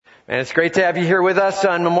And it's great to have you here with us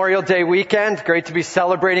on Memorial Day weekend. Great to be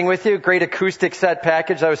celebrating with you. Great acoustic set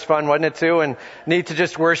package. That was fun, wasn't it too? And neat to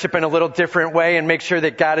just worship in a little different way and make sure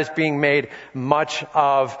that God is being made much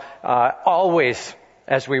of always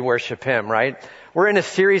as we worship Him, right? We're in a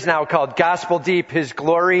series now called Gospel Deep, His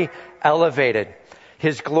Glory Elevated.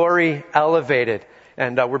 His Glory Elevated.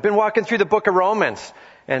 And we've been walking through the book of Romans.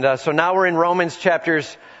 And so now we're in Romans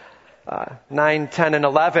chapters 9, 10, and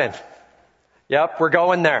 11. Yep, we're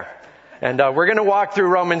going there. And we're going to walk through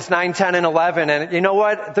Romans 9, 10, and 11. And you know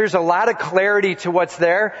what? There's a lot of clarity to what's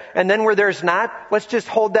there. And then where there's not, let's just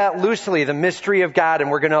hold that loosely, the mystery of God.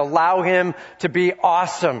 And we're going to allow Him to be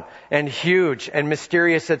awesome and huge and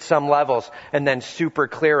mysterious at some levels. And then super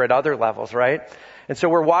clear at other levels, right? And so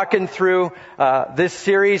we're walking through this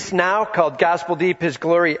series now called Gospel Deep, His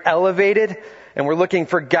Glory Elevated. And we're looking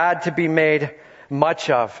for God to be made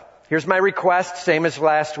much of. Here's my request, same as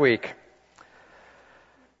last week.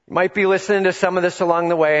 You might be listening to some of this along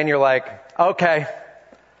the way and you're like, okay,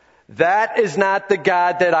 that is not the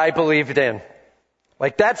God that I believed in.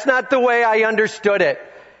 Like, that's not the way I understood it.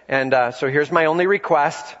 And so here's my only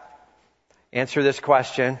request. Answer this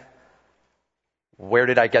question. Where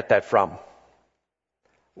did I get that from?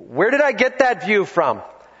 Where did I get that view from?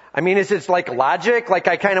 I mean, is it like logic? Like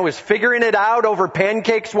I kind of was figuring it out over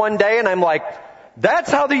pancakes one day and I'm like,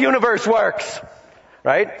 that's how the universe works.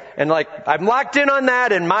 Right? And like, I'm locked in on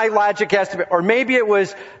that and my logic has to be, or maybe it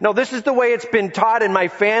was, no, this is the way it's been taught in my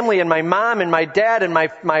family and my mom and my dad and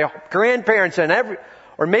my grandparents and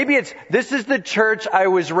or maybe it's, this is the church I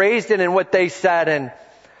was raised in and what they said. And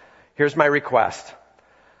here's my request.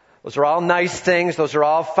 Those are all nice things. Those are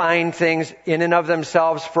all fine things in and of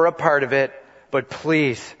themselves for a part of it. But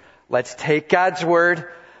please, let's take God's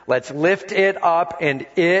word. Let's lift it up and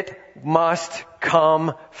it must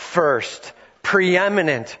come first.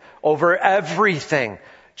 Preeminent over everything.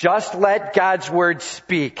 Just let God's word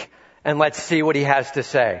speak and let's see what He has to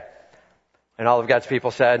say. And all of God's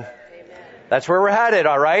people said, amen. That's where we're headed,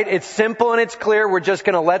 all right? It's simple and it's clear. We're just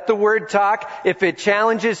going to let the word talk. If it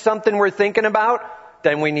challenges something we're thinking about,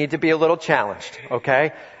 then we need to be a little challenged,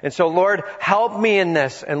 okay? And so, Lord, help me in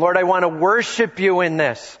this. And Lord, I want to worship You in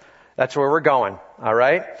this. That's where we're going, all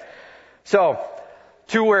right? So,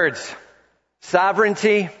 2 words.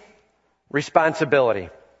 Sovereignty, responsibility.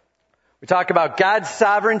 We talk about God's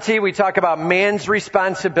sovereignty. We talk about man's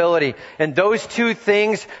responsibility. And those 2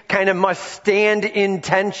 things kind of must stand in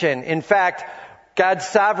tension. In fact, God's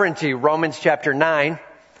sovereignty, Romans chapter 9.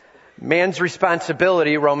 Man's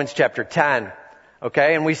responsibility, Romans chapter 10.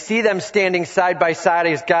 Okay? And we see them standing side by side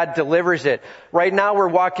as God delivers it. Right now we're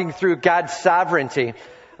walking through God's sovereignty.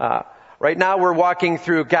 Right now we're walking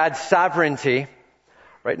through God's sovereignty.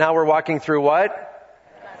 Right now we're walking through what?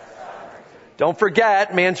 Don't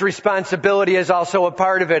forget, man's responsibility is also a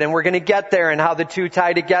part of it, and we're going to get there and how the 2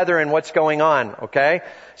 tie together and what's going on, okay?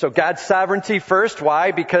 So God's sovereignty first.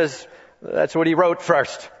 Why? Because that's what He wrote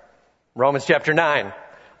first. Romans chapter 9.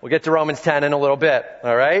 We'll get to Romans 10 in a little bit,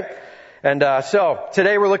 all right? And so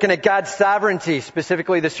today we're looking at God's sovereignty,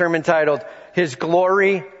 specifically the sermon titled, His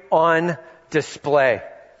Glory on Display.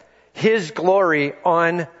 His glory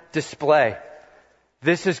on display.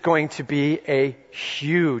 This is going to be a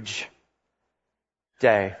huge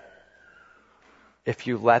day if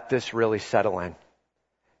you let this really settle in.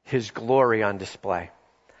 His glory on display.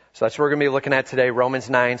 So that's what we're going to be looking at today, Romans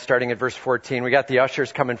 9, starting at verse 14. We got the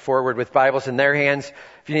ushers coming forward with Bibles in their hands.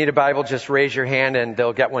 If you need a Bible, just raise your hand and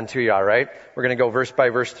they'll get one to you, all right? We're going to go verse by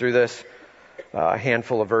verse through this, a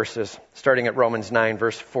handful of verses, starting at Romans 9,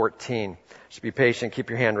 verse 14. Just be patient, keep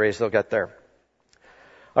your hand raised, they'll get there.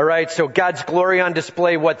 All right, so God's glory on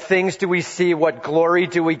display. What things do we see? What glory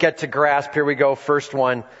do we get to grasp? Here we go, first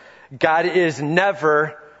one. God is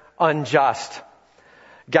never unjust.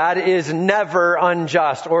 God is never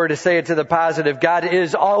unjust. Or to say it to the positive, God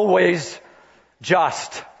is always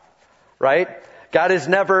just. Right? God is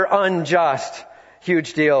never unjust.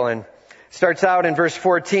 Huge deal. And starts out in verse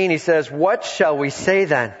 14, he says, what shall we say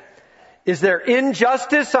then? Is there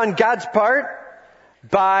injustice on God's part?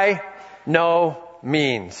 By no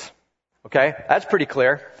means. Okay, that's pretty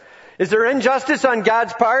clear. Is there injustice on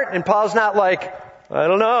God's part? And Paul's not like, I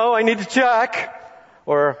don't know, I need to check.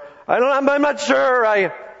 Or, I'm not sure,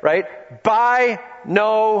 right? By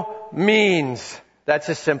no means. That's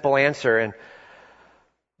a simple answer. And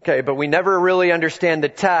okay, but we never really understand the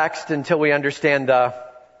text until we understand the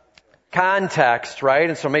context, right?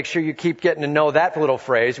 And so make sure you keep getting to know that little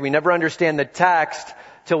phrase. We never understand the text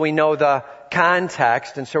till we know the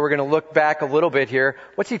context. And so we're going to look back a little bit here.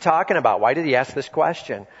 What's he talking about? Why did he ask this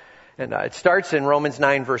question? And it starts in Romans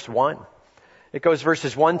 9 verse 1. It goes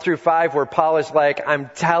verses 1 through 5 where Paul is like, I'm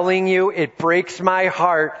telling you, it breaks my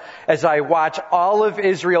heart as I watch all of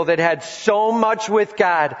Israel that had so much with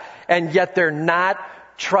God, and yet they're not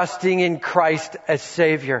trusting in Christ as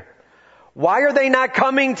Savior. Why are they not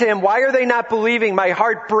coming to Him? Why are they not believing? My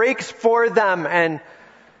heart breaks for them. And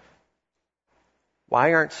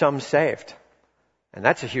why aren't some saved? And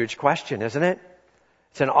that's a huge question, isn't it?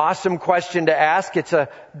 It's an awesome question to ask. It's a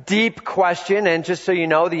deep question, and just so you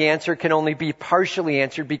know, the answer can only be partially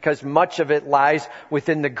answered because much of it lies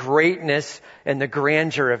within the greatness and the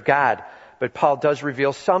grandeur of God. But Paul does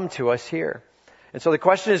reveal some to us here. And so the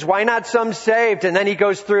question is, why not some saved? And then he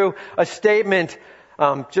goes through a statement,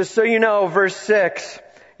 just so you know, verse 6,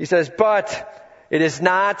 he says, but it is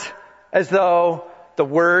not as though the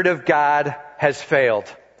word of God has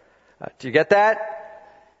failed. Do you get that?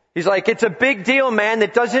 He's like, it's a big deal, man.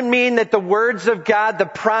 That doesn't mean that the words of God, the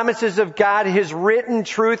promises of God, His written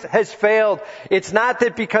truth has failed. It's not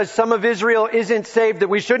that because some of Israel isn't saved that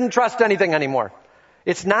we shouldn't trust anything anymore.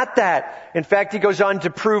 It's not that. In fact, he goes on to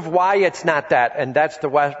prove why it's not that. And that's the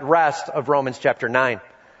rest of Romans chapter 9.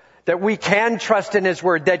 That we can trust in His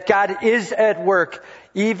word, that God is at work,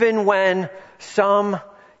 even when some,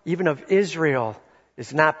 even of Israel,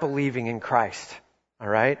 is not believing in Christ. All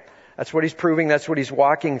right? That's what he's proving. That's what he's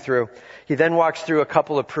walking through. He then walks through a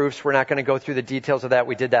couple of proofs. We're not going to go through the details of that.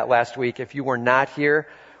 We did that last week. If you were not here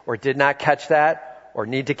or did not catch that or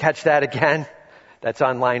need to catch that again, that's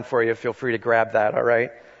online for you. Feel free to grab that, all right?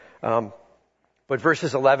 But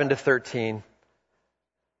verses 11 to 13,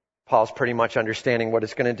 Paul's pretty much understanding what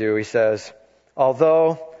it's going to do. He says,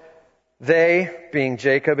 although they, being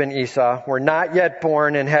Jacob and Esau, were not yet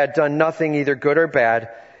born and had done nothing either good or bad,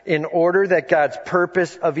 in order that God's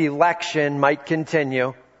purpose of election might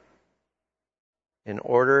continue. In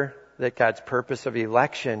order that God's purpose of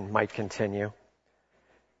election might continue.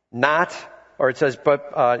 Not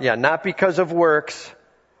because of works,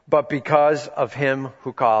 but because of Him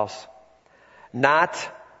who calls. Not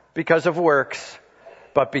because of works,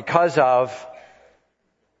 but because of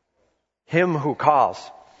Him who calls.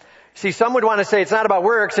 See, some would want to say it's not about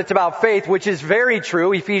works, it's about faith, which is very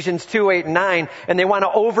true, Ephesians 2, 8, and 9, and they want to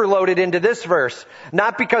overload it into this verse.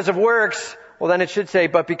 Not because of works, well then it should say,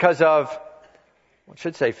 but because of, well, it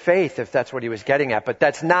should say faith if that's what he was getting at, but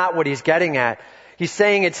that's not what he's getting at. He's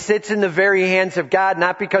saying it sits in the very hands of God,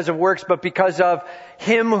 not because of works, but because of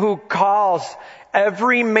Him who calls.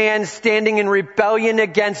 Every man standing in rebellion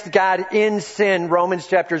against God in sin, Romans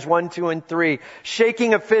chapters 1, 2, and 3.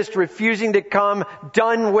 Shaking a fist, refusing to come,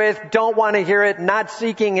 done with, don't want to hear it, not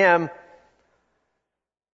seeking Him.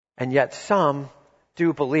 And yet some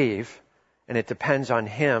do believe, and it depends on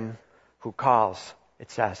Him who calls,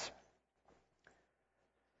 it says.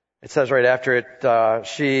 It says right after it,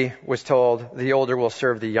 she was told, the older will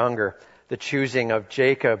serve the younger. The choosing of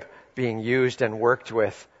Jacob being used and worked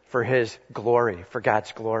with for his glory, for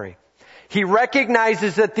God's glory. He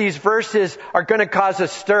recognizes that these verses are going to cause a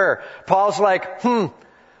stir. Paul's like, I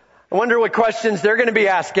wonder what questions they're going to be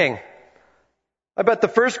asking. I bet the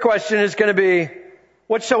first question is going to be,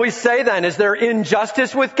 what shall we say then? Is there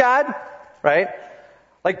injustice with God? Right?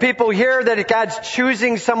 Like people hear that God's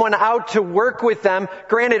choosing someone out to work with them.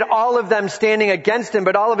 Granted, all of them standing against Him,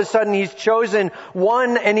 but all of a sudden He's chosen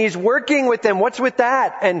one and He's working with them. What's with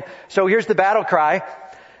that? And so here's the battle cry.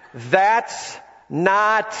 That's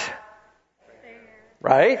not fair.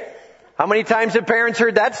 Right? How many times have parents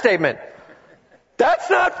heard that statement? That's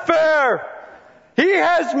not fair. He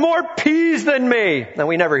has more P's than me. No,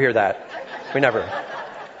 we never hear that. We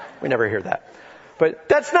never hear that. But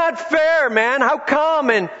that's not fair, man. How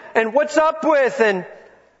come? And what's up with?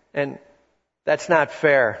 And that's not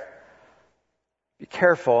fair. Be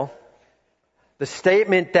careful. The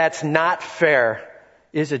statement that's not fair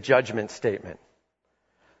is a judgment statement.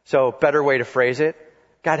 So, better way to phrase it,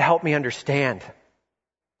 God help me understand.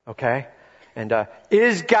 Okay? And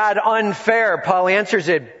is God unfair? Paul answers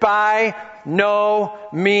it, by no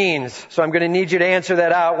means. So I'm going to need you to answer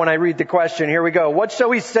that out when I read the question. Here we go. What shall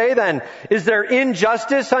we say then? Is there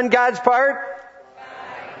injustice on God's part?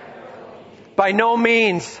 By no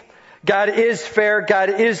means. God is fair. God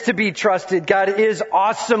is to be trusted. God is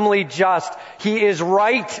awesomely just. He is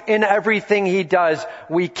right in everything He does.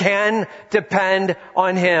 We can depend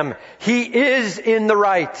on Him. He is in the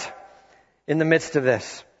right in the midst of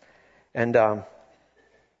this. And I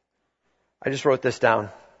just wrote this down.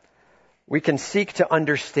 We can seek to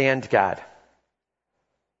understand God,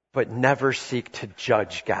 but never seek to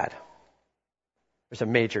judge God. There's a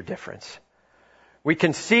major difference. We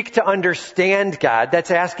can seek to understand God.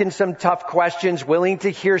 That's asking some tough questions, willing to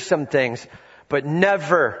hear some things, but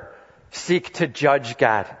never seek to judge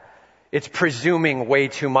God. It's presuming way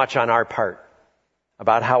too much on our part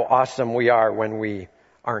about how awesome we are when we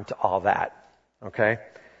aren't all that. Okay?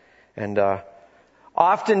 And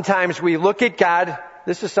oftentimes we look at God.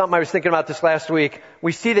 This is something I was thinking about this last week.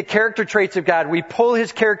 We see the character traits of God. We pull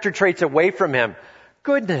his character traits away from him.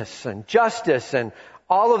 Goodness and justice and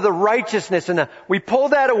all of the righteousness. And we pull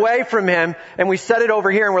that away from him and we set it over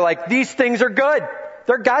here and we're like, these things are good.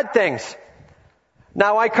 They're God things.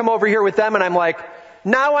 Now I come over here with them and I'm like,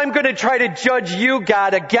 now I'm going to try to judge you,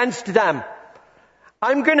 God, against them.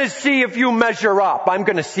 I'm going to see if you measure up. I'm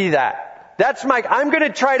going to see that. I'm going to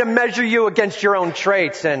try to measure you against your own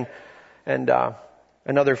traits. And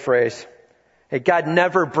another phrase. Hey, God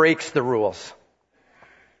never breaks the rules.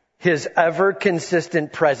 His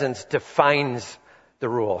ever-consistent presence defines the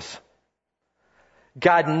rules.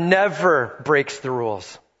 God never breaks the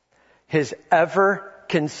rules. His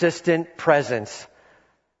ever-consistent presence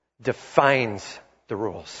defines the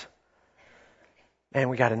rules. And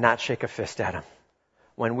we got to not shake a fist at him.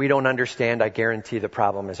 When we don't understand, I guarantee the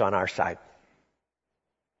problem is on our side.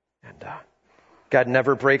 And God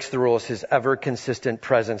never breaks the rules. His ever-consistent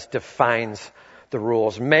presence defines the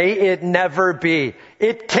rules. May it never be.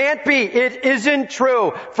 It can't be. It isn't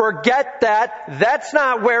true. Forget that. That's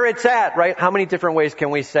not where it's at, right? How many different ways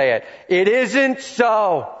can we say it? It isn't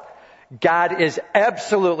so. God is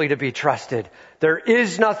absolutely to be trusted. There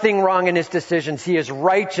is nothing wrong in his decisions. He is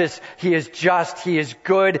righteous. He is just. He is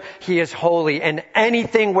good. He is holy. And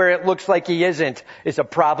anything where it looks like he isn't is a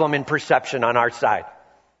problem in perception on our side.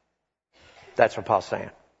 That's what Paul's saying.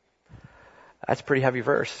 That's a pretty heavy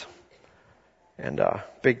verse. And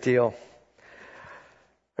big deal.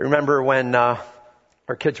 I remember when our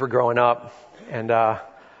kids were growing up and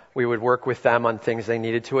we would work with them on things they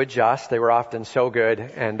needed to adjust. They were often so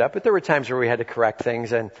good. But there were times where we had to correct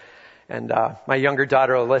things. And my younger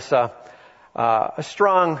daughter, Alyssa, a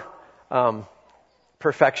strong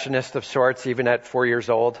perfectionist of sorts, even at 4 years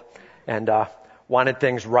old, and wanted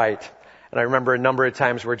things right. And I remember a number of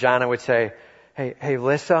times where Jonna would say, hey,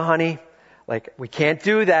 Alyssa, honey, like, we can't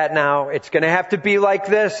do that now. It's going to have to be like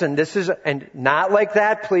this, and not like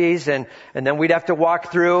that, please. And then we'd have to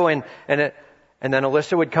walk through, and then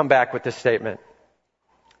Alyssa would come back with this statement.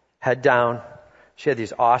 Head down. She had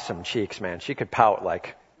these awesome cheeks, man. She could pout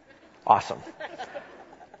like awesome.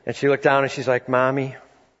 And she looked down and she's like, Mommy,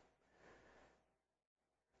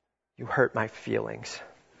 you hurt my feelings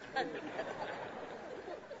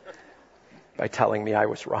by telling me I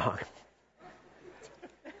was wrong.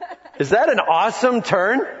 Is that an awesome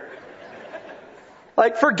turn?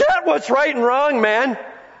 Like, forget what's right and wrong, man.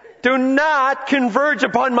 Do not converge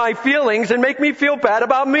upon my feelings and make me feel bad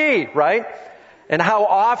about me, right? And how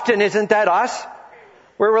often isn't that us?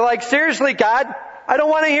 Where we're like, seriously, God, I don't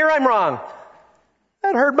want to hear I'm wrong.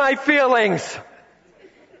 That hurt my feelings.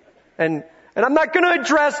 And I'm not going to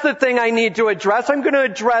address the thing I need to address. I'm going to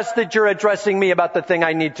address that you're addressing me about the thing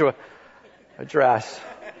I need to address.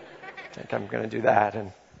 I think I'm going to do that.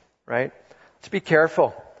 And right? Let's be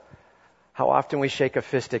careful how often we shake a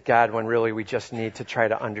fist at God when really we just need to try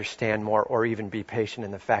to understand more or even be patient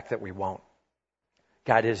in the fact that we won't.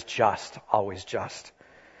 God is just, always just.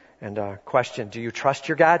 And question, do you trust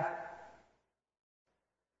your God?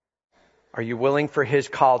 Are you willing for his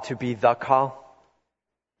call to be the call?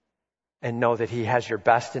 And know that he has your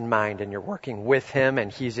best in mind and you're working with him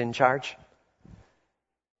and he's in charge?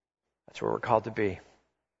 That's where we're called to be.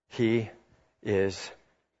 He is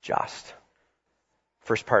just.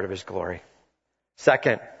 First part of his glory.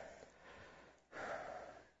 Second,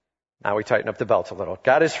 now we tighten up the belt a little.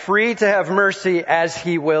 God is free to have mercy as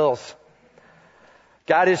he wills.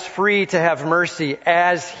 God is free to have mercy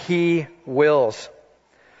as he wills.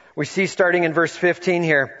 We see starting in verse 15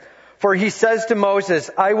 here. For he says to Moses,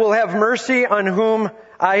 I will have mercy on whom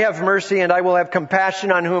I have mercy, and I will have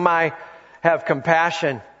compassion on whom I have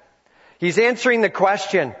compassion. He's answering the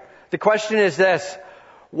question. The question is this.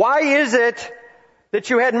 Why is it that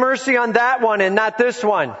you had mercy on that one and not this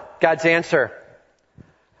one? God's answer.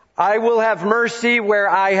 I will have mercy where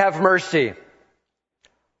I have mercy.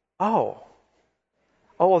 Oh,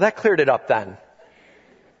 well, that cleared it up then.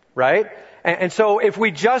 Right? And so if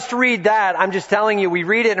we just read that, I'm just telling you, we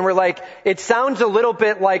read it and we're like, it sounds a little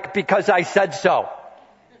bit like because I said so.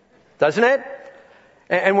 Doesn't it?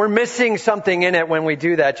 And we're missing something in it when we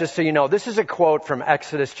do that, just so you know. This is a quote from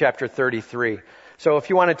Exodus chapter 33. So if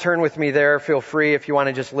you want to turn with me there, feel free. If you want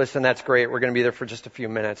to just listen, that's great. We're going to be there for just a few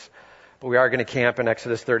minutes. But we are going to camp in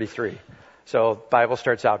Exodus 33. So Bible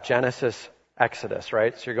starts out Genesis, Exodus,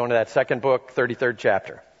 right? So you're going to that second book, 33rd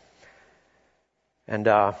chapter. And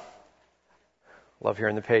love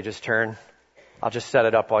hearing the pages turn. I'll just set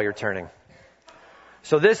it up while you're turning.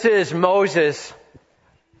 So this is Moses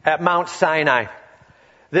at Mount Sinai.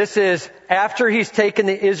 This is after he's taken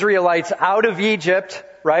the Israelites out of Egypt,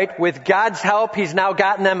 right? With God's help, he's now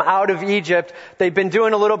gotten them out of Egypt. They've been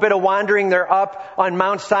doing a little bit of wandering. They're up on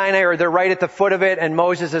Mount Sinai, or they're right at the foot of it, and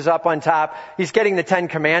Moses is up on top. He's getting the 10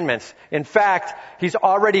 Commandments. In fact, he's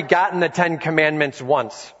already gotten the 10 Commandments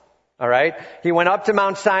once. All right? He went up to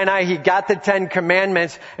Mount Sinai, he got the 10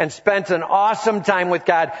 Commandments, and spent an awesome time with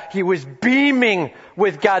God. He was beaming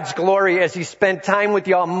with God's glory as he spent time with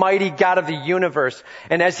the Almighty God of the universe.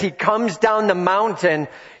 And as he comes down the mountain,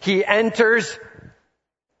 he enters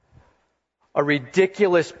a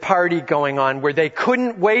ridiculous party going on where they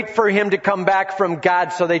couldn't wait for him to come back from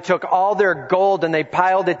God, so they took all their gold and they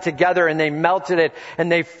piled it together and they melted it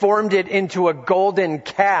and they formed it into a golden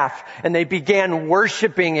calf, and they began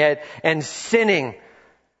worshiping it and sinning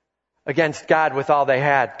against God with all they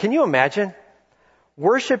had. Can you imagine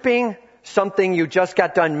worshiping something you just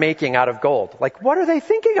got done making out of gold? Like, what are they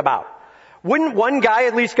thinking about? Wouldn't one guy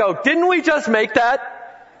at least go, "Didn't we just make that?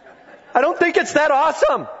 I don't think it's that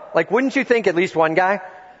awesome." Like, wouldn't you think at least one guy?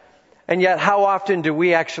 And yet, how often do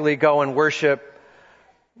we actually go and worship,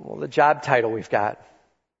 well, the job title we've got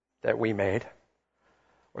that we made,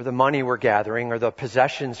 or the money we're gathering, or the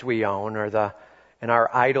possessions we own, and our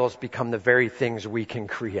idols become the very things we can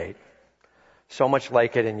create. So much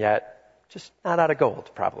like it, and yet just not out of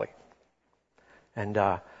gold, probably. And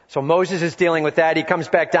so Moses is dealing with that. He comes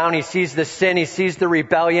back down, he sees the sin, he sees the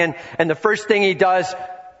rebellion, and the first thing he does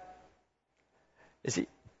is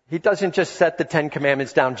he doesn't just set the 10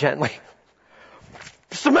 Commandments down gently.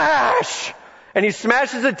 Smash! And he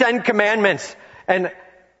smashes the 10 Commandments. And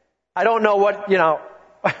I don't know what,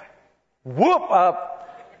 whoop up.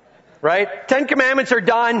 Right? 10 Commandments are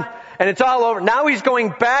done. And it's all over. Now he's going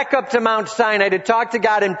back up to Mount Sinai to talk to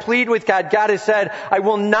God and plead with God. God has said, "I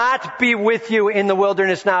will not be with you in the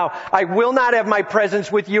wilderness now. I will not have my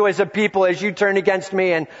presence with you as a people as you turn against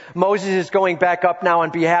me." And Moses is going back up now on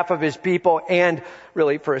behalf of his people, and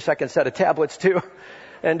really for a second set of tablets too.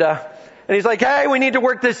 And he's like, "Hey, we need to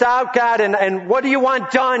work this out, God. And what do you want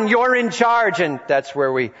done? You're in charge." And that's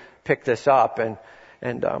where we pick this up.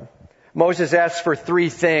 And Moses asks for 3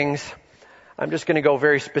 things. I'm just going to go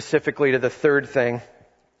very specifically to the third thing.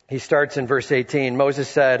 He starts in verse 18. Moses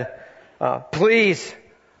said, "Please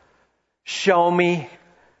show me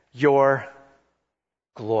your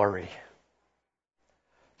glory."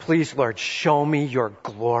 Please, Lord, show me your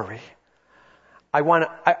glory. I want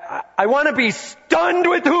to be stunned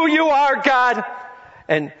with who you are, God.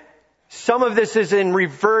 And some of this is in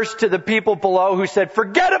reverse to the people below who said,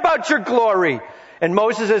 "Forget about your glory." And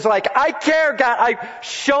Moses is like, "I care, God.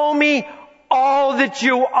 Show me all that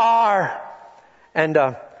you are." And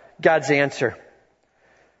God's answer.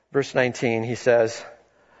 Verse 19, he says,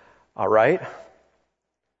 "All right,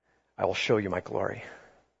 I will show you my glory."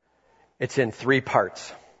 It's in 3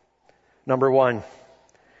 parts. Number 1,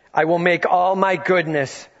 I will make all my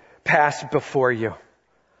goodness pass before you.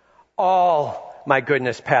 All my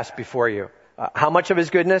goodness pass before you. How much of his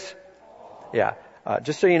goodness? Yeah.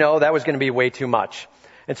 Just so you know, that was going to be way too much.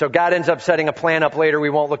 And so God ends up setting a plan up later.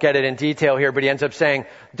 We won't look at it in detail here, but he ends up saying,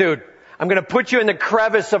 "Dude, I'm going to put you in the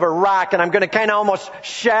crevice of a rock, and I'm going to kind of almost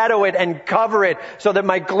shadow it and cover it so that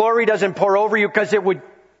my glory doesn't pour over you, because it would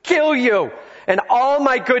kill you. And all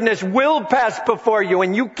my goodness will pass before you,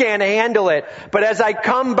 and you can't handle it. But as I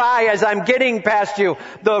come by, as I'm getting past you,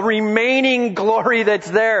 the remaining glory that's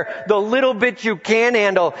there, the little bit you can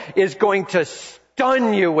handle, is going to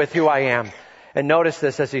stun you with who I am." And notice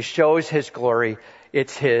this, as he shows his glory,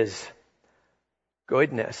 it's his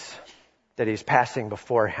goodness that he's passing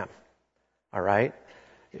before him. All right?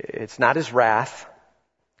 It's not his wrath.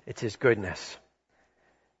 It's his goodness.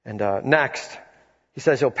 And next, he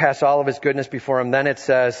says he'll pass all of his goodness before him. Then it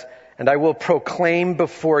says, "And I will proclaim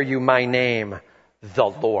before you my name, the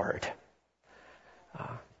Lord."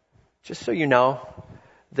 Just so you know,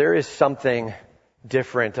 there is something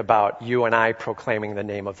different about you and I proclaiming the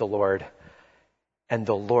name of the Lord, and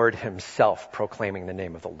the Lord himself proclaiming the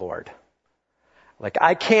name of the Lord. Like,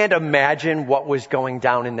 I can't imagine what was going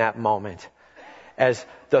down in that moment as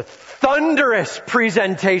the thunderous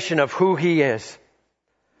presentation of who he is,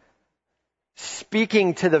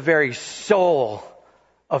 speaking to the very soul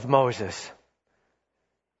of Moses,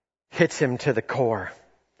 hits him to the core.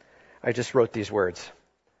 I just wrote these words: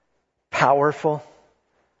 powerful,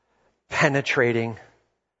 penetrating,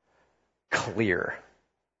 clear.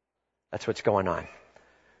 That's what's going on.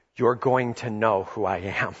 You're going to know who I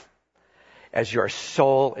am. As your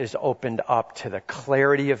soul is opened up to the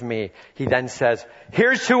clarity of me, he then says,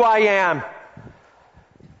 "Here's who I am.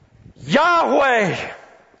 Yahweh."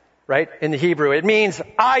 right? In the Hebrew, it means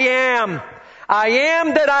I am. I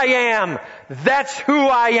am that I am. That's who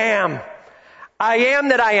I am. I am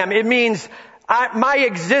that I am. It means my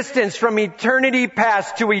existence from eternity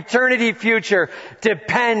past to eternity future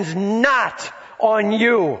depends not on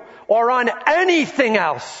you or on anything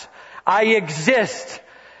else. I exist.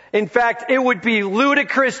 In fact, it would be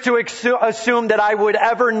ludicrous to assume that I would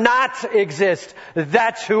ever not exist.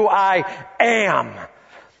 That's who I am.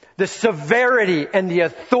 The severity and the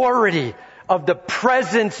authority of the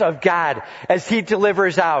presence of God as He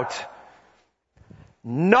delivers out.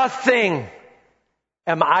 Nothing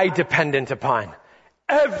am I dependent upon.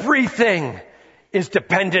 Everything is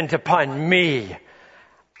dependent upon me.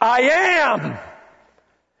 I am.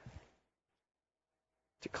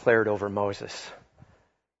 Declared over Moses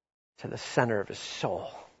to the center of his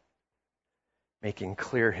soul, making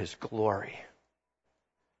clear His glory.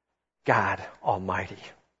 God Almighty.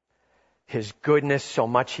 His goodness so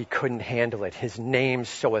much He couldn't handle it. His name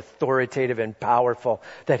so authoritative and powerful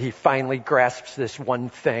that he finally grasps this one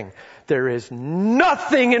thing. There is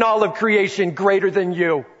nothing in all of creation greater than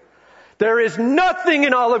you. There is nothing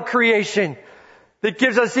in all of creation that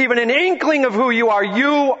gives us even an inkling of who you are.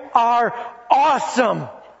 You are awesome.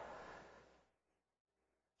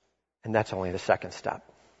 And that's only the second step.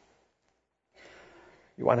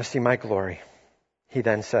 You want to see my glory? He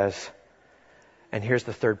then says, and here's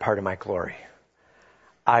the third part of my glory.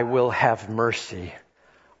 I will have mercy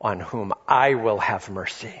on whom I will have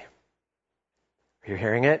mercy. Are you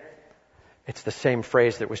hearing it? It's the same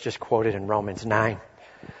phrase that was just quoted in Romans 9.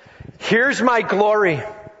 Here's my glory,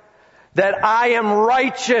 that I am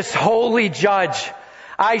righteous, holy judge.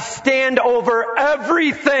 I stand over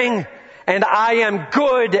everything, and I am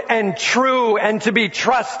good and true and to be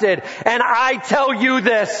trusted. And I tell you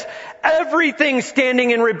this, everything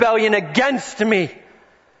standing in rebellion against me,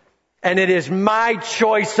 and it is my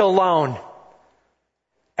choice alone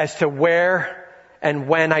as to where and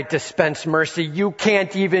when I dispense mercy. You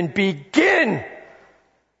can't even begin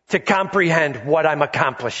to comprehend what I'm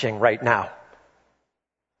accomplishing right now.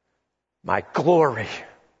 My glory.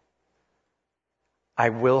 I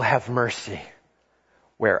will have mercy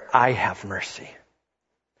where I have mercy.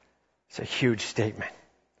 It's a huge statement.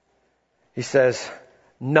 He says,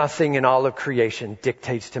 nothing in all of creation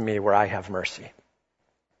dictates to me where I have mercy.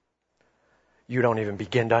 You don't even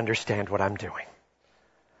begin to understand what I'm doing.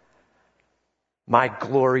 My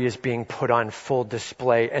glory is being put on full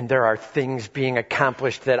display, and there are things being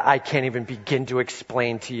accomplished that I can't even begin to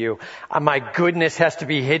explain to you. My goodness has to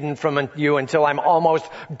be hidden from you until I'm almost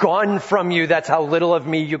gone from you. That's how little of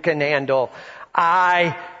me you can handle.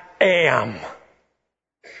 I am.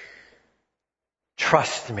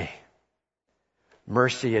 Trust me.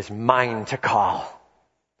 Mercy is mine to call.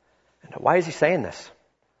 And why is he saying this?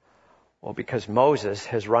 Well, because Moses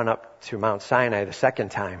has run up to Mount Sinai the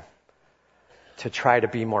second time to try to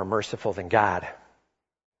be more merciful than God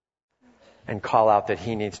and call out that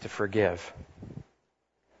he needs to forgive.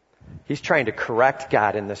 He's trying to correct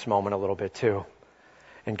God in this moment a little bit too.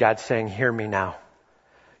 And God's saying, hear me now.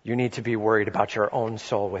 You need to be worried about your own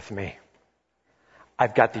soul with me.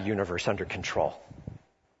 I've got the universe under control.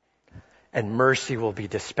 And mercy will be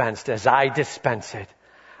dispensed. As I dispense it,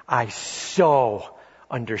 I so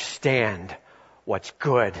understand what's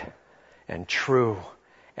good and true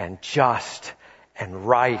and just and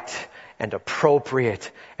right and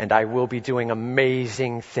appropriate. And I will be doing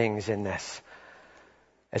amazing things in this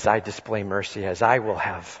as I display mercy, as I will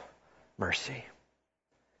have mercy.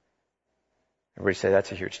 Everybody say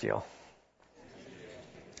that's a huge deal.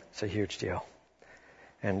 It's a huge deal.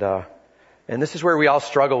 And this is where we all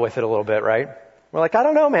struggle with it a little bit, right? We're like, I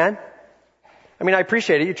don't know, man. I mean, I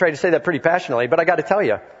appreciate it. You tried to say that pretty passionately, but I got to tell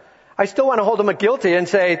you, I still want to hold him guilty and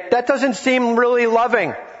say, that doesn't seem really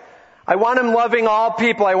loving. I want him loving all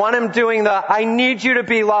people. I want him doing I need you to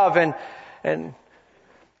be love. And I'm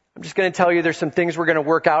just going to tell you there's some things we're going to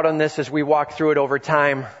work out on this as we walk through it over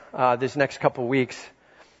time, this next couple weeks.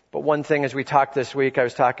 But one thing as we talked this week, I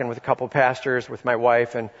was talking with a couple pastors, with my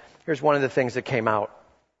wife, and here's one of the things that came out.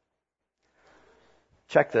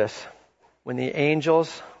 Check this. When the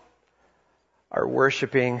angels are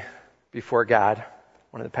worshiping before God,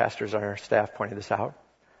 one of the pastors on our staff pointed this out,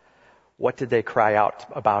 what did they cry out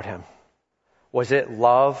about him? Was it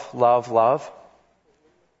love, love, love?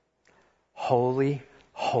 Holy,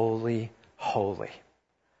 holy, holy.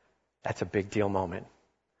 That's a big deal moment.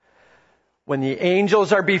 When the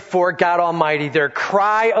angels are before God Almighty, their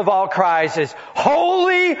cry of all cries is,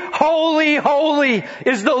 holy, holy, holy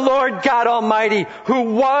is the Lord God Almighty,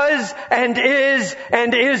 who was and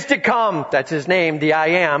is to come. That's his name, the I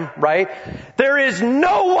am, right? There is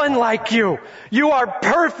no one like you. You are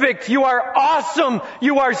perfect. You are awesome.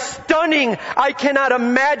 You are stunning. I cannot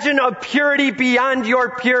imagine a purity beyond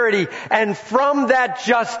your purity. And from that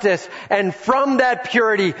justice and from that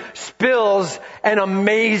purity spills an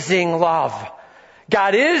amazing love.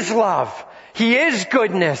 God is love. He is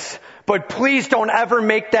goodness. But please don't ever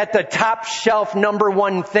make that the top shelf number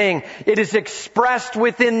one thing. It is expressed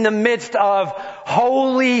within the midst of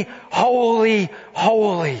holy, holy,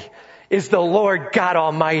 holy is the Lord God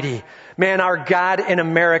Almighty. Man, our God in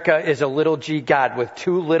America is a little g God with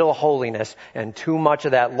too little holiness and too much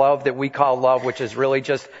of that love that we call love, which is really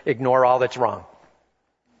just ignore all that's wrong.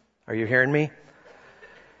 Are you hearing me?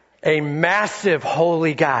 A massive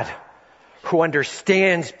holy God who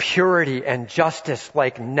understands purity and justice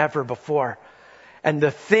like never before. And the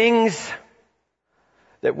things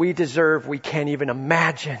that we deserve, we can't even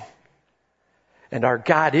imagine. And our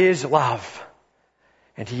God is love.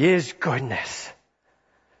 And He is goodness.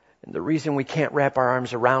 And the reason we can't wrap our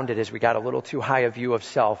arms around it is we got a little too high a view of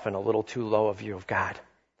self and a little too low a view of God.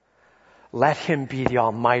 Let Him be the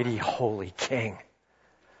almighty holy King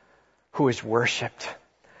who is worshiped.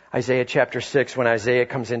 Isaiah chapter 6, when Isaiah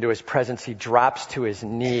comes into His presence, he drops to his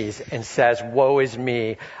knees and says, woe is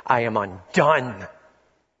me, I am undone.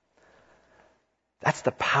 That's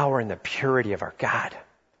the power and the purity of our God.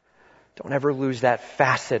 Don't ever lose that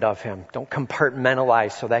facet of Him. Don't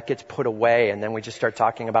compartmentalize so that gets put away and then we just start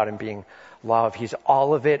talking about Him being love. He's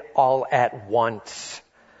all of it, all at once.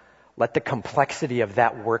 Let the complexity of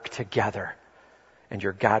that work together and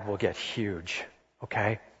your God will get huge.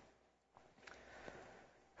 Okay?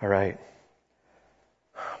 All right.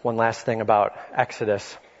 One last thing about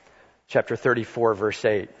Exodus chapter 34, verse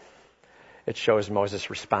 8. It shows Moses'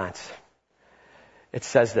 response. It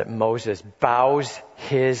says that Moses bows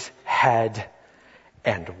his head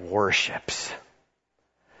and worships.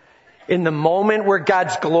 In the moment where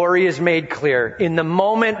God's glory is made clear, in the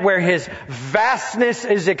moment where His vastness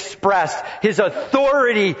is expressed, His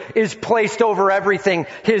authority is placed over everything,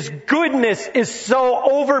 His goodness is so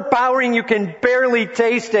overpowering you can barely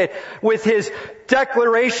taste it, with His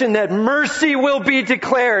declaration that mercy will be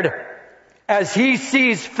declared as He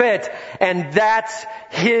sees fit, and that's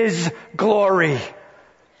His glory.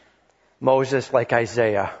 Moses, like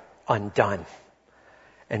Isaiah, undone,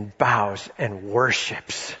 and bows and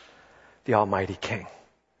worships the Almighty King.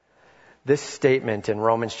 This statement in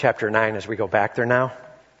Romans chapter 9, as we go back there now,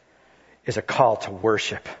 is a call to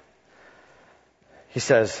worship. He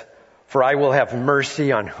says, for I will have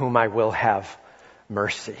mercy on whom I will have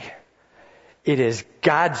mercy. It is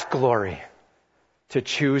God's glory to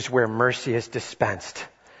choose where mercy is dispensed.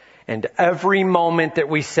 And every moment that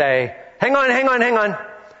we say, hang on,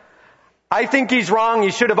 I think He's wrong,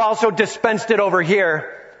 He should have also dispensed it over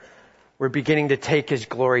here, we're beginning to take His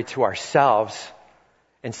glory to ourselves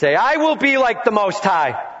and say, I will be like the Most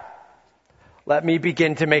High. Let me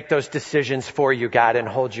begin to make those decisions for you, God, and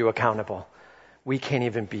hold you accountable. We can't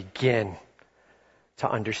even begin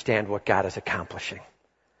to understand what God is accomplishing.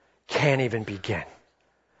 Can't even begin.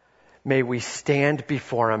 May we stand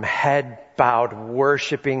before Him, head bowed,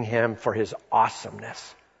 worshiping Him for His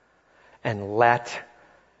awesomeness. And let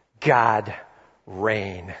God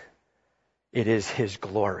reign. It is His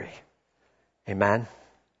glory. Amen?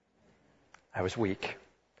 I was weak.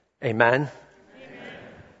 Amen? Amen?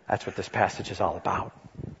 That's what this passage is all about.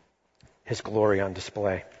 His glory on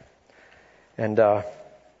display. And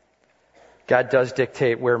God does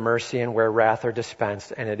dictate where mercy and where wrath are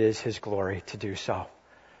dispensed, and it is His glory to do so.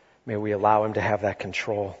 May we allow Him to have that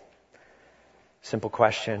control. Simple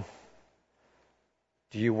question.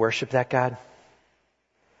 Do you worship that God?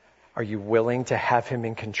 Are you willing to have Him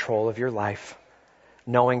in control of your life?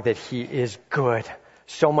 Knowing that He is good.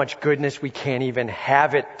 So much goodness we can't even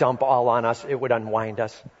have it dump all on us. It would unwind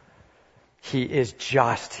us. He is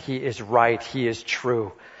just. He is right. He is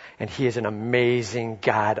true. And He is an amazing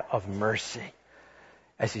God of mercy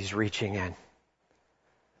as He's reaching in.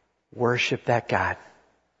 Worship that God.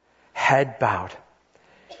 Head bowed.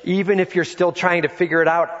 Even if you're still trying to figure it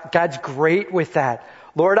out, God's great with that.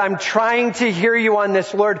 Lord, I'm trying to hear you on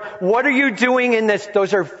this. Lord, what are you doing in this?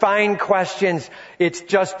 Those are fine questions. It's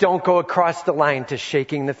just don't go across the line to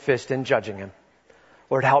shaking the fist and judging Him.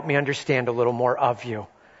 Lord, help me understand a little more of you.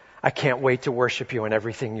 I can't wait to worship you in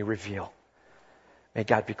everything you reveal. May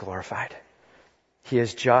God be glorified. He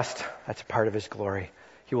is just. That's a part of His glory.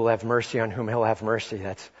 He will have mercy on whom He'll have mercy.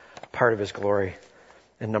 That's part of His glory.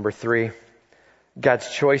 And number 3, God's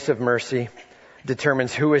choice of mercy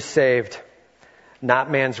determines who is saved,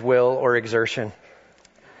 not man's will or exertion.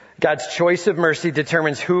 God's choice of mercy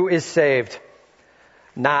determines who is saved,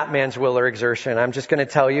 not man's will or exertion. I'm just going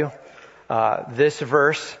to tell you, this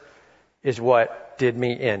verse is what did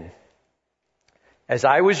me in. As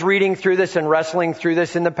I was reading through this and wrestling through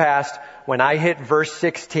this in the past, when I hit verse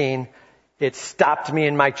 16, it stopped me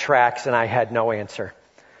in my tracks and I had no answer.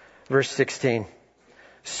 Verse 16.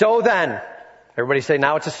 So then, everybody say,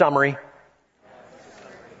 now it's a summary.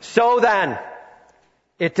 So then,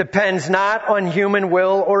 it depends not on human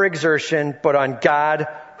will or exertion, but on God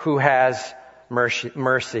who has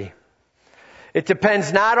mercy. It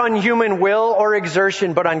depends not on human will or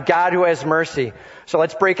exertion, but on God who has mercy. So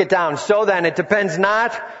let's break it down. So then, it depends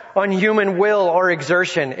not on human will or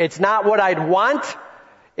exertion. It's not what I'd want.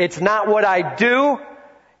 It's not what I do.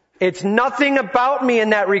 It's nothing about me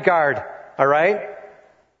in that regard. All right?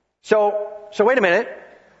 So wait a minute.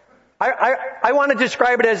 I want to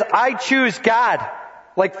describe it as I choose God.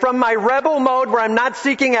 Like from my rebel mode where I'm not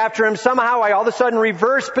seeking after Him, somehow I all of a sudden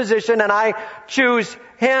reverse position and I choose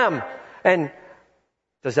Him. And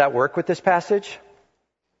does that work with this passage?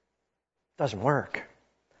 It doesn't work.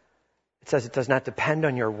 It says it does not depend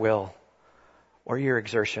on your will or your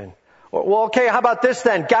exertion. Well, okay, how about this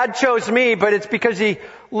then? God chose me, but it's because He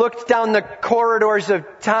looked down the corridors of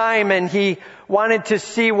time and He wanted to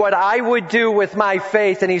see what I would do with my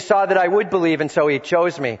faith, and He saw that I would believe, and so He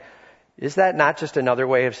chose me. Is that not just another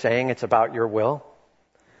way of saying it's about your will?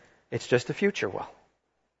 It's just a future will.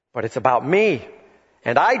 But it's about me,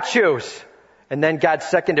 and I choose. And then God's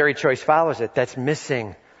secondary choice follows it. That's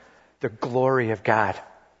missing the glory of God.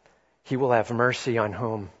 He will have mercy on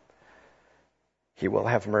whom He will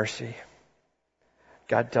have mercy.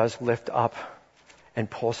 God does lift up and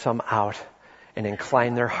pull some out and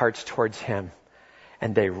incline their hearts towards Him.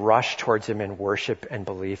 And they rush towards Him in worship and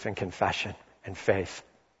belief and confession and faith.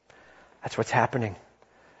 That's what's happening.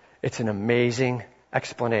 It's an amazing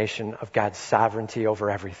explanation of God's sovereignty over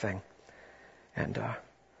everything. And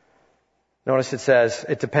notice it says,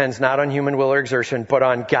 it depends not on human will or exertion, but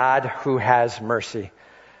on God who has mercy.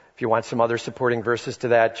 If you want some other supporting verses to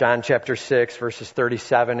that, John chapter 6, verses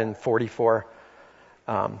 37 and 44.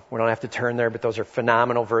 We don't have to turn there, but those are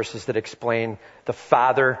phenomenal verses that explain the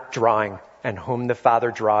Father drawing, and whom the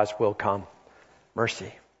Father draws will come.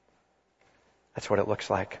 Mercy. That's what it looks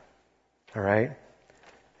like. All right?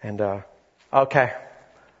 And, okay.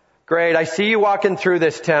 Great. I see you walking through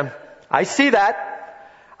this, Tim. I see that.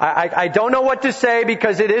 I don't know what to say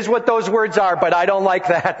because it is what those words are, but I don't like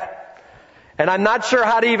that. And I'm not sure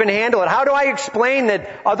how to even handle it. How do I explain that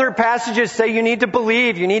other passages say you need to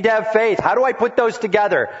believe, you need to have faith? How do I put those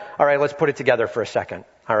together? All right, let's put it together for a second.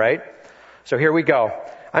 All right? So here we go.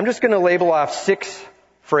 I'm just going to label off 6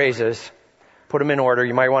 phrases, put them in order.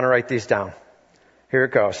 You might want to write these down. Here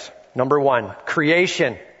it goes. Number 1,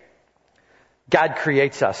 creation. God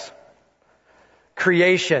creates us.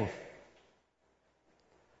 Creation.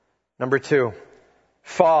 Number 2,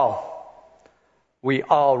 fall. We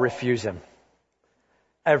all refuse Him.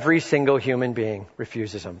 Every single human being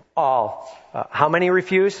refuses Him. All. How many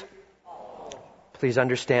refuse? All. Please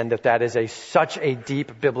understand that is such a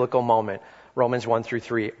deep biblical moment. Romans 1 through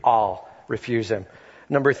 3, all refuse Him.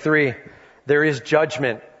 Number 3, there is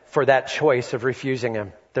judgment for that choice of refusing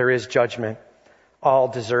Him. There is judgment. All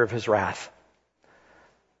deserve His wrath.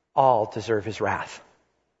 All deserve His wrath.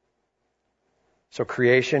 So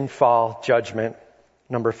creation, fall, judgment.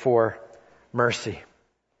 Number 4, mercy.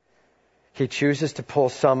 He chooses to pull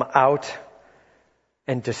some out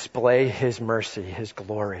and display His mercy, His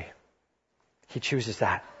glory. He chooses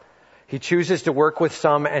that. He chooses to work with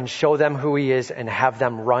some and show them who He is and have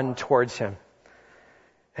them run towards Him.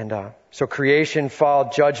 And so creation,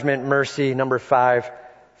 fall, judgment, mercy. Number 5,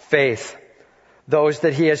 faith. Those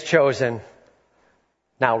that He has chosen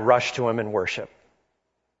now rush to Him in worship.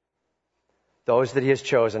 Those that He has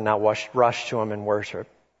chosen now rush to Him in worship.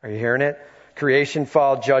 Are you hearing it? Creation,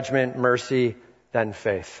 fall, judgment, mercy, then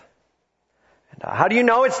faith. And how do you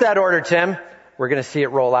know it's that order, Tim? We're going to see it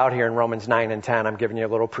roll out here in Romans 9 and 10. I'm giving you a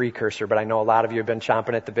little precursor, but I know a lot of you have been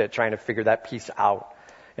chomping at the bit trying to figure that piece out.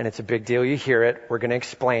 And it's a big deal. You hear it. We're going to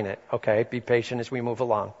explain it. Okay? Be patient as we move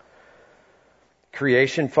along.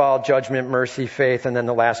 Creation, fall, judgment, mercy, faith, and then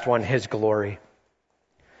the last one, His glory.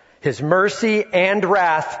 His mercy and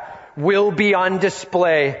wrath will be on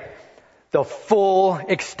display. The full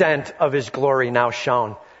extent of His glory now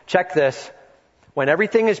shown. Check this. When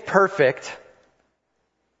everything is perfect,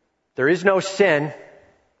 there is no sin,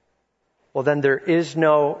 well then there is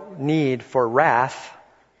no need for wrath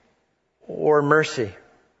or mercy.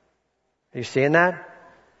 Are you seeing that?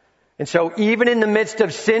 And so even in the midst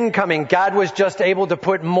of sin coming, God was just able to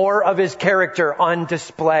put more of his character on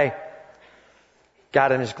display.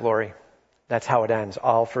 God in his glory. That's how it ends,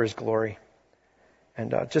 all for his glory.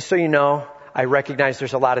 And just so you know, I recognize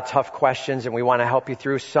there's a lot of tough questions and we want to help you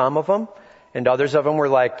through some of them. And others of them were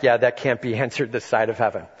like, yeah, that can't be answered this side of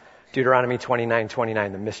heaven. Deuteronomy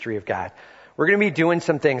 29:29, the mystery of God. We're going to be doing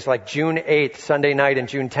some things like June 8th, Sunday night, and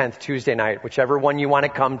June 10th, Tuesday night. Whichever one you want to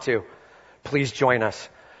come to, please join us.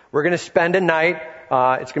 We're going to spend a night.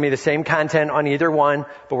 It's going to be the same content on either one,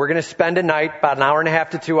 but we're going to spend a night, about an hour and a half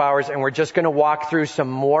to 2 hours, and we're just going to walk through some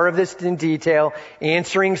more of this in detail,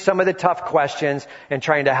 answering some of the tough questions, and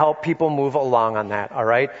trying to help people move along on that, all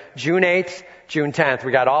right? June 8th, June 10th.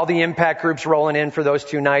 We got all the impact groups rolling in for those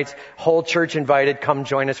 2 nights. Whole church invited. Come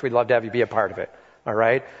join us. We'd love to have you be a part of it, all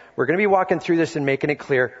right? We're going to be walking through this and making it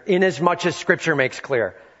clear, in as much as Scripture makes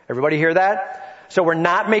clear. Everybody hear that? So we're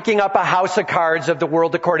not making up a house of cards of the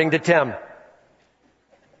world according to Tim.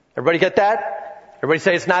 Everybody get that? Everybody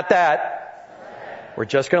say it's not that. We're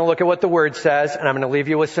just going to look at what the Word says, and I'm going to leave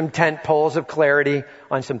you with some tent poles of clarity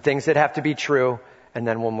on some things that have to be true, and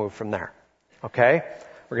then we'll move from there. Okay?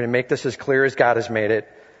 We're going to make this as clear as God has made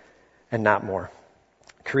it, and not more.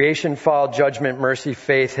 Creation, fall, judgment, mercy,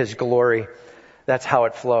 faith, His glory. That's how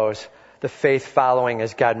it flows. The faith following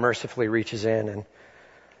as God mercifully reaches in. And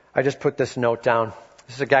I just put this note down.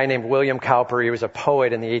 This is a guy named William Cowper. He was a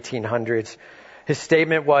poet in the 1800s. His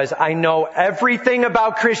statement was, I know everything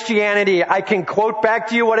about Christianity. I can quote back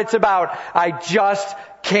to you what it's about. I just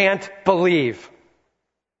can't believe.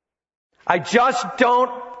 I just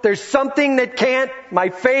don't. There's something that can't. My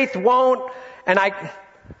faith won't. And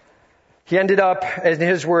he ended up, in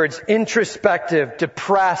his words, introspective,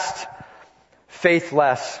 depressed,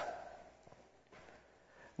 faithless.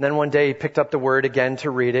 And then one day he picked up the Word again to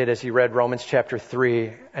read it as he read Romans chapter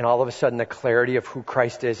 3, and all of a sudden the clarity of who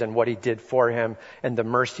Christ is and what He did for him and the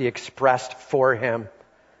mercy expressed for him.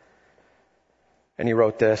 And he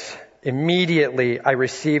wrote this, immediately I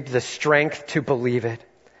received the strength to believe it,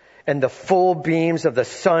 and the full beams of the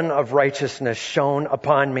Sun of Righteousness shone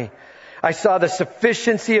upon me. I saw the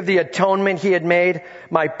sufficiency of the atonement He had made,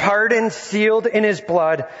 my pardon sealed in His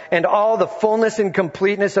blood, and all the fullness and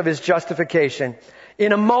completeness of His justification.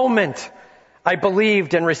 In a moment, I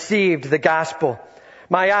believed and received the gospel.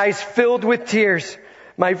 My eyes filled with tears,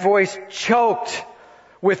 my voice choked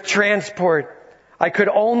with transport. I could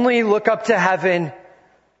only look up to heaven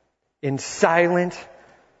in silent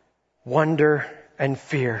wonder and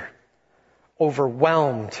fear,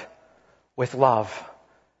 overwhelmed with love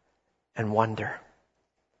and wonder.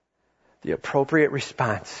 The appropriate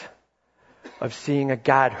response of seeing a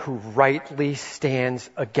God who rightly stands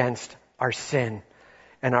against our sin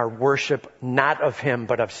and our worship, not of Him,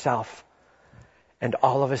 but of self. And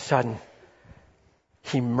all of a sudden,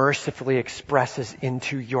 He mercifully expresses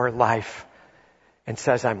into your life and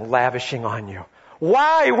says, I'm lavishing on you.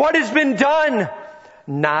 Why? What has been done?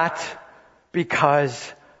 Not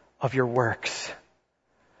because of your works,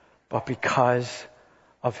 but because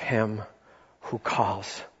of Him who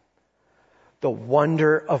calls. The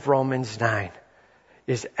wonder of Romans 9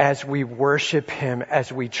 is as we worship Him,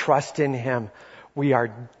 as we trust in Him, we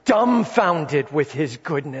are dumbfounded with His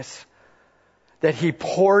goodness, that He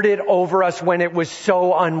poured it over us when it was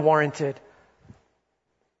so unwarranted.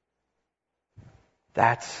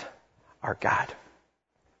 That's our God.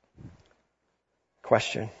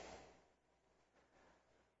 Question.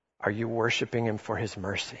 Are you worshiping Him for His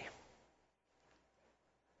mercy?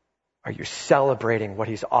 Are you celebrating what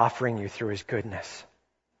He's offering you through His goodness?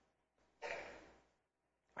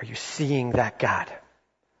 Are you seeing that God?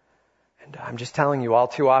 And I'm just telling you, all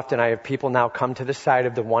too often I have people now come to the side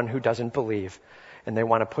of the one who doesn't believe, and they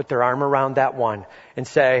want to put their arm around that one and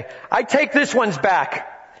say, I take this one's back.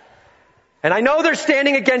 And I know they're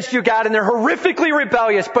standing against you, God, and they're horrifically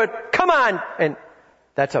rebellious, but come on. And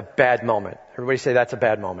that's a bad moment. Everybody say that's a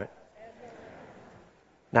bad moment.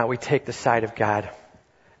 Now we take the side of God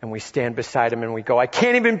and we stand beside Him and we go, I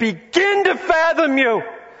can't even begin to fathom you.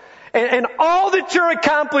 And all that you're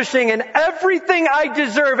accomplishing and everything I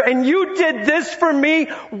deserve, and you did this for me.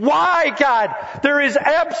 Why, God? There is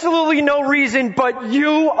absolutely no reason but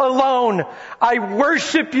you alone. I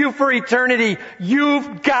worship you for eternity.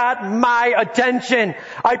 You've got my attention.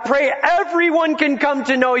 I pray everyone can come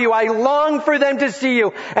to know you. I long for them to see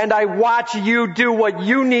you, and I watch you do what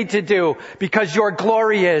you need to do, because your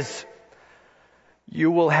glory is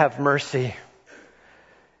you will have mercy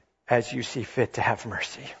as you see fit to have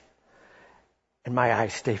mercy. And my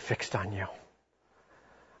eyes stay fixed on you.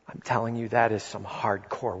 I'm telling you, that is some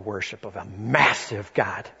hardcore worship of a massive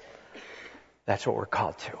God. That's what we're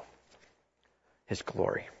called to. His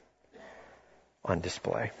glory. on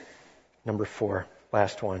display. Number 4,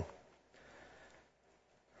 last one.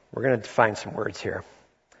 We're going to define some words here.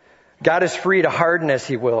 God is free to harden as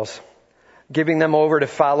he wills, giving them over to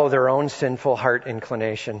follow their own sinful heart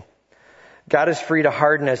inclination. God is free to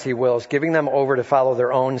harden as he wills, giving them over to follow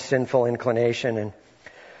their own sinful inclination. And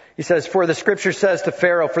he says, for the scripture says to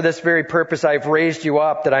Pharaoh, for this very purpose I have raised you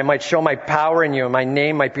up, that I might show my power in you and my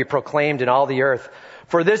name might be proclaimed in all the earth.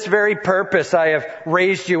 For this very purpose I have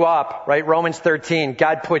raised you up, right? Romans 13,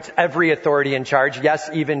 God puts every authority in charge. Yes,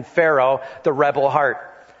 even Pharaoh, the rebel heart.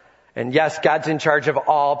 And yes, God's in charge of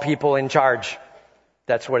all people in charge.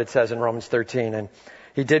 That's what it says in Romans 13. And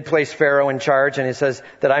he did place Pharaoh in charge, and he says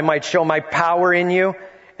that I might show my power in you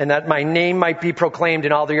and that my name might be proclaimed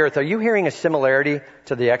in all the earth. Are you hearing a similarity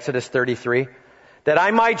to the Exodus 33? That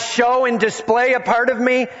I might show and display a part of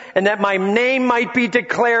me and that my name might be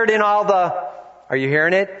declared in all the, are you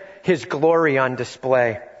hearing it? His glory on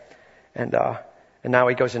display. And now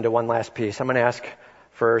he goes into one last piece. I'm going to ask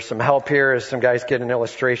for some help here as some guys get an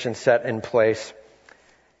illustration set in place.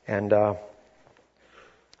 And we're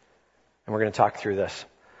going to talk through this.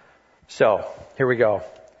 So, here we go.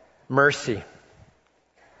 Mercy.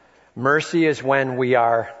 Mercy is when we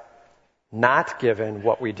are not given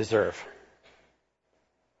what we deserve.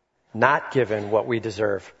 Not given what we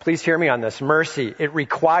deserve. Please hear me on this. Mercy, it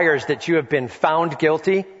requires that you have been found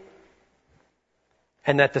guilty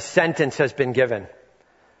and that the sentence has been given.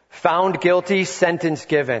 Found guilty, sentence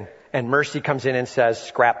given. And mercy comes in and says,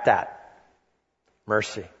 scrap that.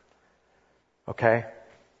 Mercy. Okay?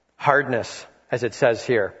 Hardness, as it says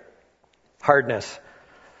here. Hardness.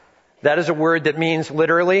 That is a word that means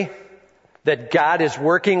literally that God is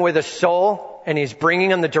working with a soul and he's bringing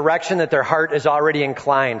them the direction that their heart is already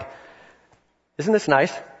inclined. Isn't this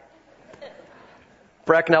nice?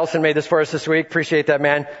 Breck Nelson made this for us this week. Appreciate that,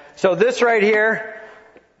 man. So this right here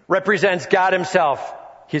represents God himself.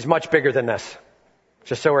 He's much bigger than this,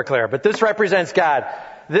 just so we're clear. But this represents God.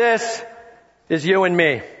 This is you and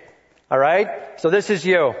me. All right? So this is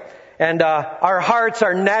you. And our hearts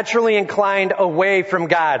are naturally inclined away from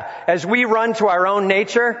God. As we run to our own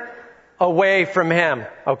nature, away from him.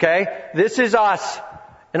 Okay? This is us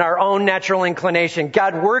and our own natural inclination.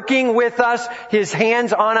 God working with us, his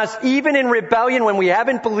hands on us, even in rebellion when we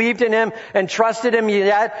haven't believed in him and trusted him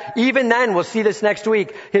yet. Even then, we'll see this next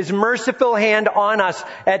week, his merciful hand on us,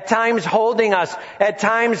 at times holding us, at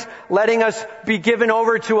times letting us be given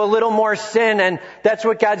over to a little more sin. And that's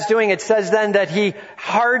what God's doing. It says then that he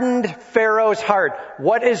hardened Pharaoh's heart.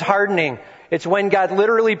 What is hardening? It's when God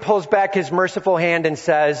literally pulls back his merciful hand and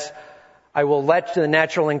says, I will let the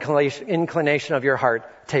natural inclination of your heart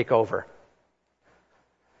take over.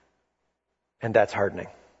 And that's hardening.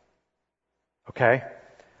 Okay?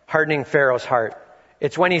 Hardening Pharaoh's heart.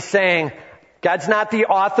 It's when he's saying, God's not the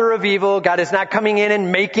author of evil. God is not coming in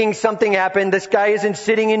and making something happen. This guy isn't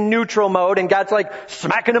sitting in neutral mode and God's like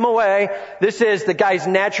smacking him away. This is the guy's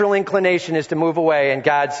natural inclination is to move away, and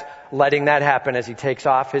God's letting that happen as he takes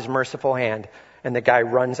off his merciful hand and the guy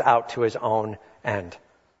runs out to his own end.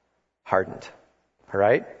 Hardened. All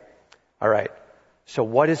right? All right. So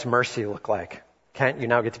what does mercy look like? Kent, you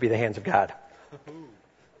now get to be the hands of God.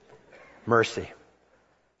 Mercy.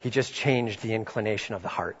 He just changed the inclination of the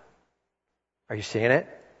heart. Are you seeing it?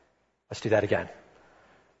 Let's do that again.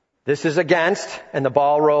 This is against, and the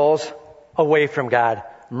ball rolls away from God.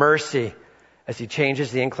 Mercy, as he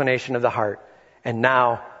changes the inclination of the heart. And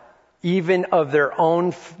now, even of their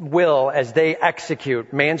own will, as they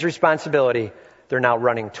execute man's responsibility, they're now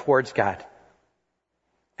running towards God.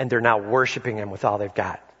 And they're now worshiping him with all they've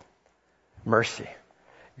got. Mercy.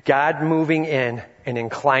 God moving in and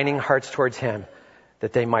inclining hearts towards him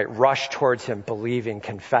that they might rush towards him, believing,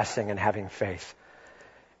 confessing, and having faith.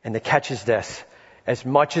 And the catch is this. As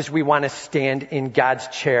much as we want to stand in God's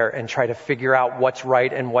chair and try to figure out what's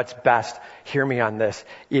right and what's best, hear me on this.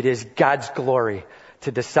 It is God's glory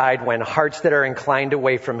to decide when hearts that are inclined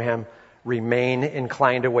away from him remain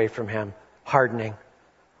inclined away from him, hardening,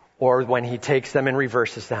 or when he takes them and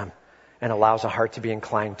reverses them and allows a heart to be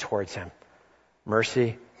inclined towards him.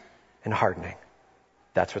 Mercy and hardening.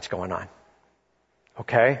 That's what's going on.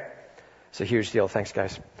 Okay? It's a huge deal. Thanks,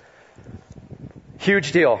 guys.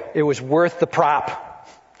 Huge deal. It was worth the prop.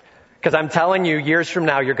 Because I'm telling you, years from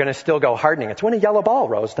now, you're going to still go hardening. It's when a yellow ball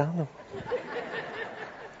rolls down.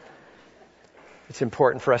 It's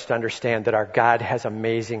important for us to understand that our God has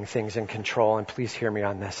amazing things in control. And please hear me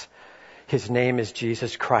on this. His name is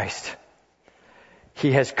Jesus Christ.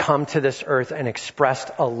 He has come to this earth and expressed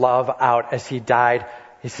a love out as he died.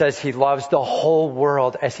 He says he loves the whole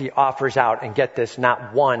world as he offers out. And get this,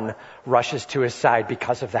 not one rushes to his side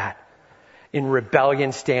because of that. In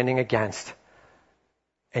rebellion standing against.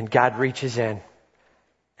 And God reaches in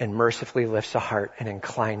and mercifully lifts a heart and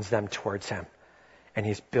inclines them towards him. And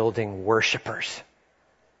he's building worshipers.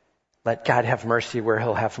 Let God have mercy where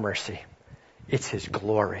he'll have mercy. It's his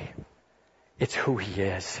glory. It's who he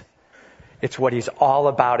is. It's what he's all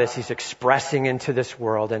about as he's expressing into this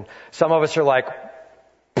world. And some of us are like,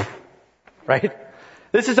 right?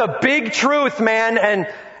 This is a big truth, man.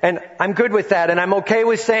 And I'm good with that. And I'm okay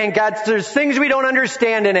with saying, God, there's things we don't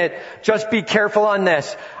understand in it. Just be careful on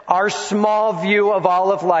this. Our small view of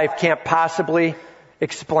all of life can't possibly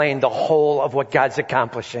explain the whole of what God's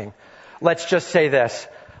accomplishing. Let's just say this.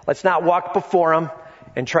 Let's not walk before him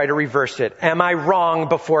and try to reverse it. Am I wrong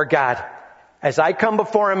before God? As I come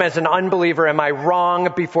before him as an unbeliever, am I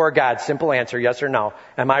wrong before God? Simple answer, yes or no.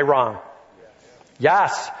 Am I wrong?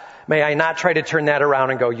 Yes. May I not try to turn that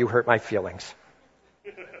around and go, you hurt my feelings.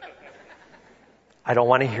 I don't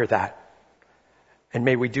want to hear that. And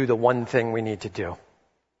may we do the one thing we need to do.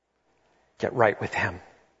 Get right with him.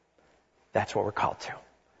 That's what we're called to.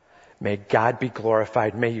 May God be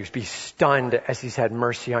glorified. May you be stunned as he's had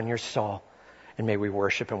mercy on your soul. And may we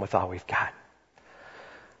worship him with all we've got.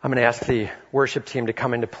 I'm going to ask the worship team to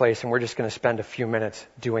come into place, and we're just going to spend a few minutes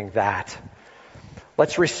doing that.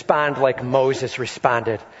 Let's respond like Moses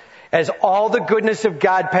responded. As all the goodness of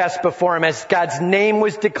God passed before him, as God's name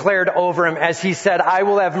was declared over him, as he said, I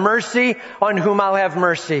will have mercy on whom I'll have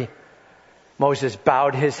mercy. Moses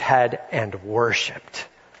bowed his head and worshiped.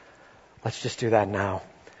 Let's just do that now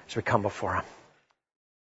as we come before him.